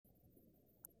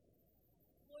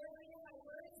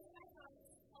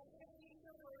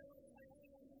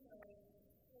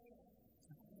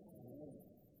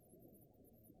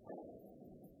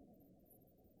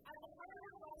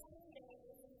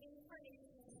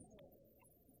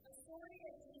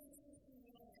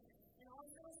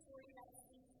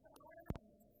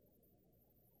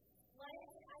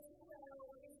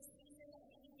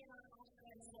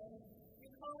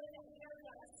poem that we are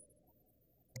dust.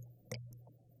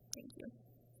 Thank you.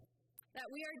 That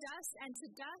we are dust, and to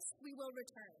dust we will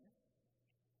return.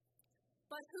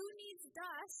 But who needs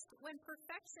dust when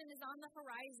perfection is on the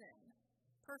horizon?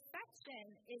 Perfection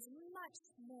is much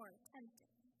more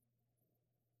tempting.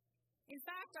 In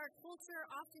fact, our culture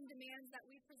often demands that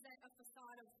we present a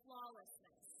facade of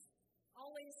flawlessness,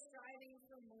 always striving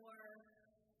for more,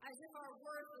 as if our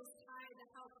worth is tied to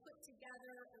how put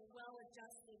together or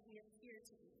well-adjusted we appear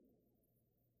to be.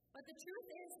 But the truth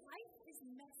is, life is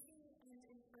messy and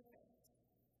imperfect.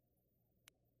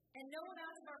 And no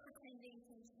amount of our pretending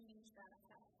can change that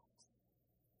fact.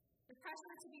 The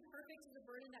pressure to be perfect is a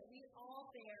burden that we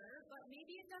all bear, but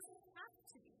maybe it doesn't have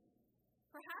to be.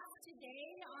 Perhaps today,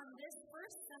 on this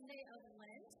first Sunday of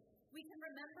Lent, we can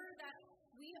remember that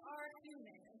we are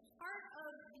human, and part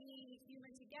of being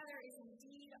human together is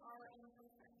indeed our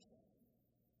imperfection.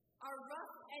 Our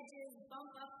rough edges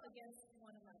bump up against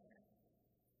one another.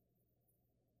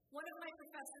 One of my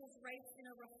professors writes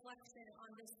in a reflection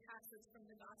on this passage from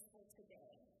the Gospel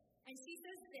today, and she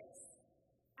says this: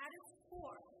 at its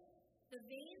core, the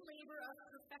vain labor of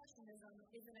perfectionism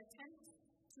is an attempt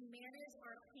to manage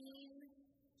our pain,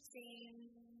 shame,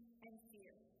 and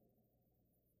fear.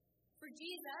 For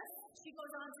Jesus, she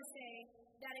goes on to say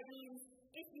that it means,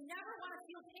 if you never want to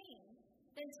feel pain,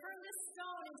 then turn this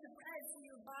stone into bread so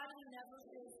your body never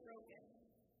feels broken.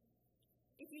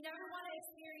 If you never want to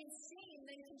experience shame,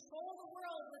 then control the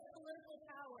world with political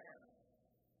power.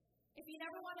 If you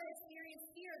never want to experience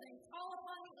fear, then call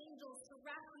upon the angels to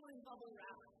wrap you in bubble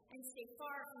wrap and stay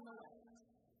far from the light.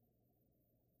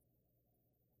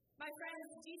 My friends,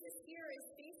 Jesus here is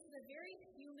faced with a very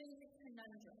human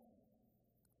conundrum.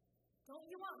 Don't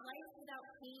you want life without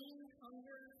pain,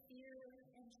 hunger, fear,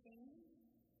 and shame?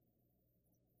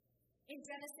 In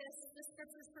Genesis, the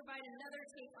scriptures provide another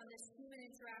take on this human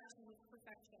interaction with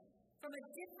perfection, from a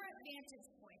different vantage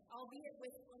point, albeit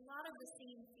with a lot of the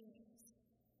same themes.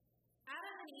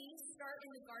 Adam and Eve start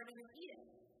in the Garden of Eden,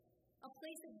 a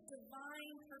place of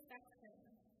divine perfection,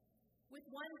 with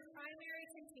one primary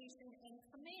temptation and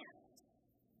command: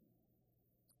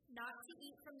 not to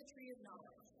eat from the tree of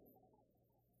knowledge.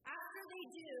 After they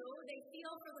do, they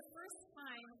feel for the first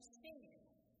time shame.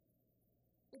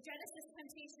 The Genesis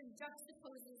temptation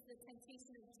juxtaposes the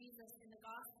temptation of Jesus in the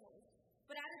Gospels,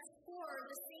 but at its core,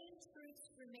 the same truths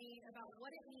remain about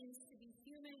what it means to be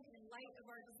human in light of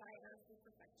our desire for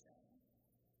perfection.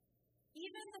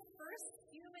 Even the first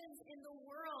humans in the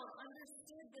world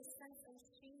understood this sense of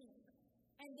shame,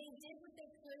 and they did what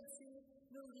they could to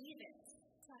relieve it,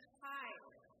 to hide.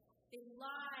 They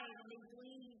lied and they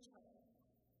blamed each other.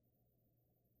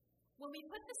 When we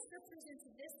put the scriptures into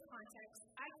this context,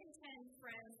 I contend,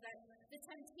 friends, that the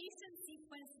temptation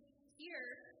sequence here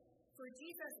for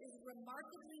Jesus is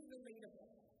remarkably relatable.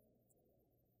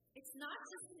 It's not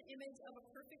just an image of a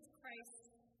perfect Christ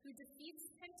who defeats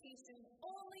temptation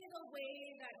only the way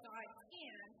that God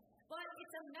can, but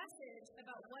it's a message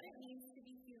about what it means to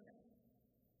be human.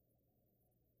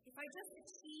 If I just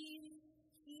achieve,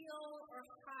 heal, or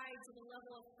hide to the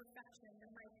level of perfection, then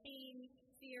my pain,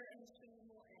 fear, and shame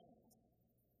will end.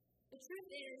 The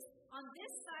truth is, on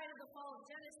this side of the fall of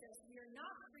Genesis, we are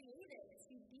not created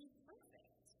to be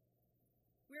perfect.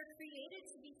 We are created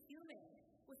to be human,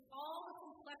 with all the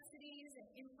complexities and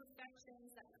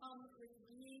imperfections that come with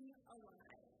being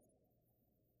alive.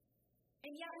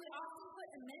 And yet we often put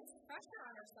immense pressure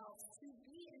on ourselves to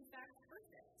be, in fact,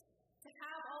 perfect, to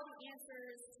have all the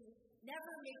answers, to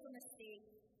never make a mistake.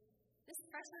 This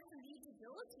pressure can be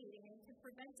debilitating and can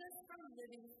prevent us from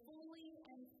living fully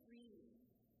and freely.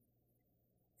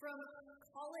 From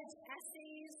college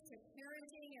essays to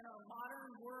parenting in our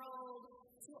modern world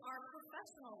to our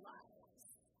professional lives.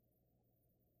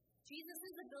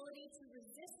 Jesus' ability to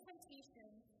resist temptation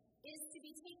is to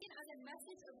be taken as a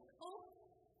message of hope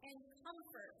and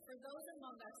comfort for those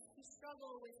among us who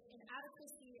struggle with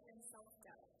inadequacy and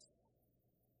self-doubt.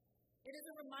 It is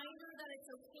a reminder that it's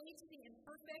okay to be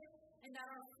imperfect and that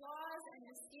our flaws and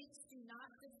mistakes do not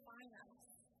define us.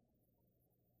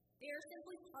 They are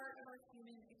simply part of our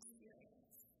human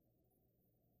experience.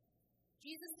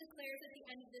 Jesus declares at the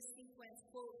end of this sequence,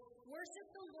 quote, "Worship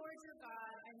the Lord your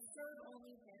God and serve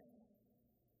only him."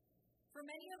 For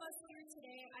many of us here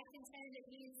today, I contend it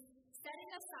means setting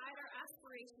aside our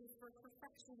aspirations for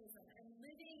perfectionism and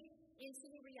living into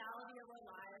the reality of our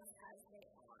lives as they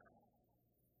are.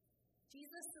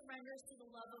 Jesus surrenders to the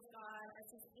love of God as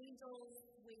his angels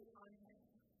wait on him.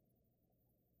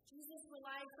 Jesus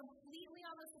relied completely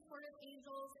on the support of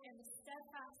angels and the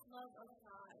steadfast love of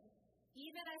God,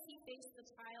 even as he faced the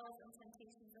trials and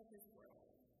temptations of his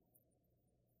world.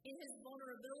 In his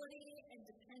vulnerability and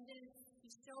dependence, he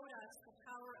showed us the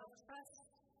power of trust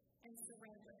and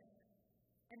surrender,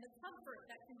 and the comfort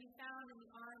that can be found in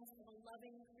the arms of a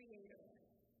loving Creator.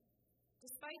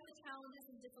 Despite the challenges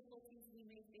and difficulties we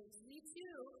may face, we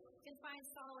too can find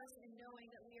solace in knowing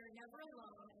that we are never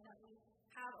alone and that we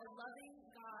have a loving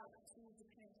God to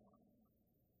depend on.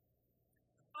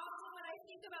 Often when I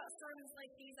think about sermons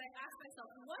like these, I ask myself,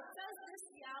 what does this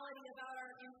reality about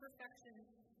our imperfection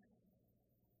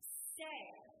say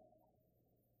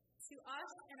to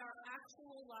us and our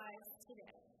actual lives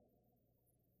today?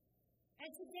 And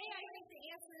today I think the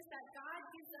answer is that God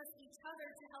gives us each other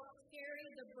to help carry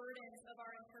the burdens of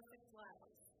our imperfect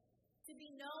lives, to be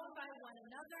known by one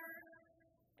another,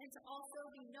 and to also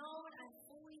be known and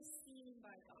fully seen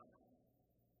by God.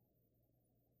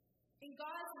 In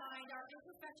God's mind, our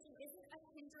imperfection isn't a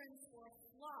hindrance or a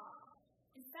flaw.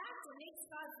 In fact, it makes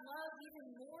God's love even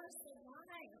more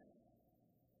sublime.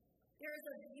 There is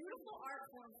a beautiful art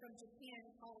form from Japan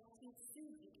called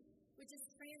kintsugi, which is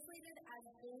translated as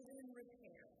golden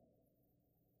repair.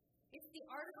 It's the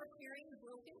art of repairing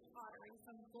broken pottery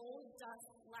from gold dust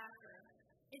lacquer,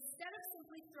 instead of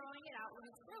simply throwing it out when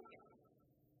it's broken.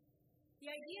 The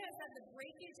idea is that the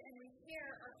breakage and repair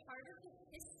are part of the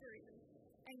history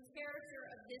and character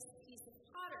of this piece of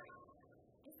pottery.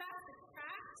 In fact, the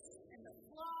cracks and the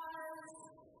flaws,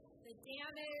 the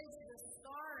damage, the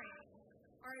scarring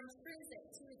are intrinsic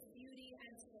to its beauty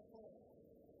and to the whole.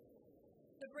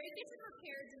 The breakage and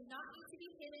repair do not need to be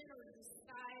hidden or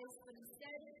disguised, but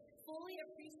instead fully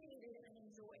appreciated and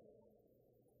enjoyed.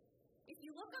 If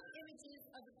you look up images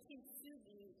of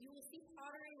kintsugi, you will see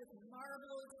pottery with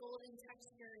marbled golden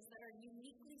textures that are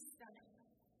uniquely stunning.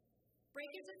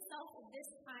 Breakage itself of this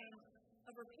kind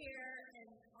of repair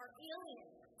are alien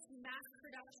to mass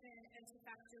production and to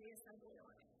factory assembly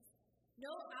lines.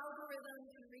 No algorithm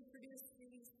can reproduce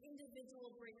these individual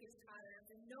breakage patterns,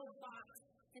 and no bot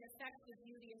can affect the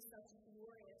beauty of such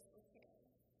glorious repair.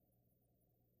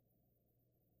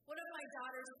 One of my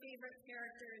daughter's favorite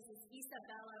characters is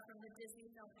Isabella from the Disney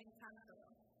film Encanto.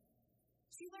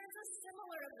 She learns a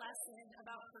similar lesson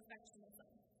about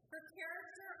perfectionism. Her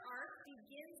character arc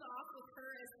begins off with her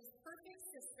as this perfect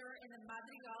sister in the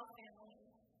Madrigal family,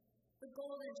 the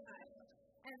golden child.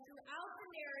 And throughout the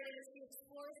narrative, she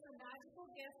explores the magical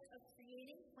gift of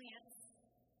creating plants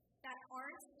that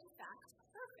aren't, in fact,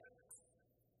 perfect.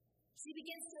 She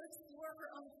begins to explore her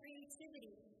own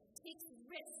creativity, takes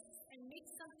risks, and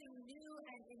makes something new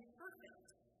and imperfect,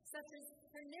 such as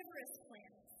carnivorous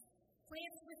plants,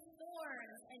 plants with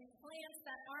thorns, and plants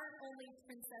that aren't only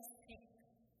princess pink.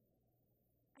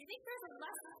 I think there's a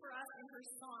lesson for us in her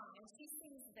song, and she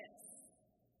sings this.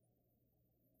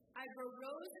 I grow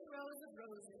rows and rows of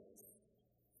roses,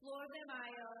 flor de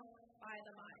mayo by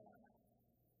the mile.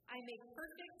 I make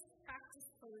perfect practice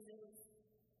poses,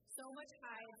 so much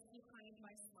hides behind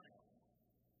my smile.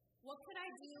 What could I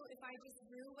do if I just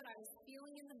grew what I was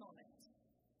feeling in the moment?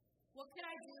 What could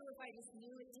I do if I just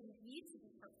knew it didn't need to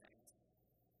be perfect?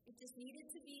 It just needed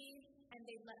to be, and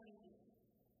they let me be.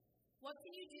 What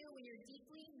can you do when you're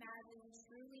deeply, madly,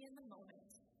 truly in the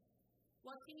moment?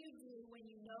 What can you do when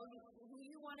you know who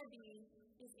you want to be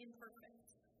is imperfect,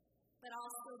 but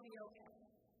I'll still be okay?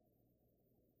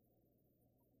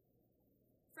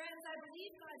 Friends, I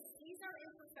believe God sees our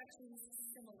imperfections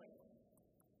similarly,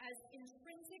 as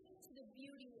intrinsic to the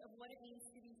beauty of what it means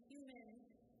to be human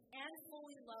and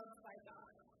fully loved by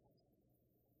God.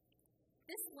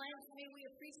 This Lent, may we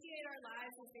appreciate our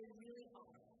lives as they really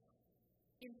are,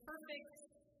 imperfect,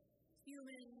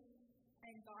 human,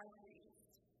 and God-breathed.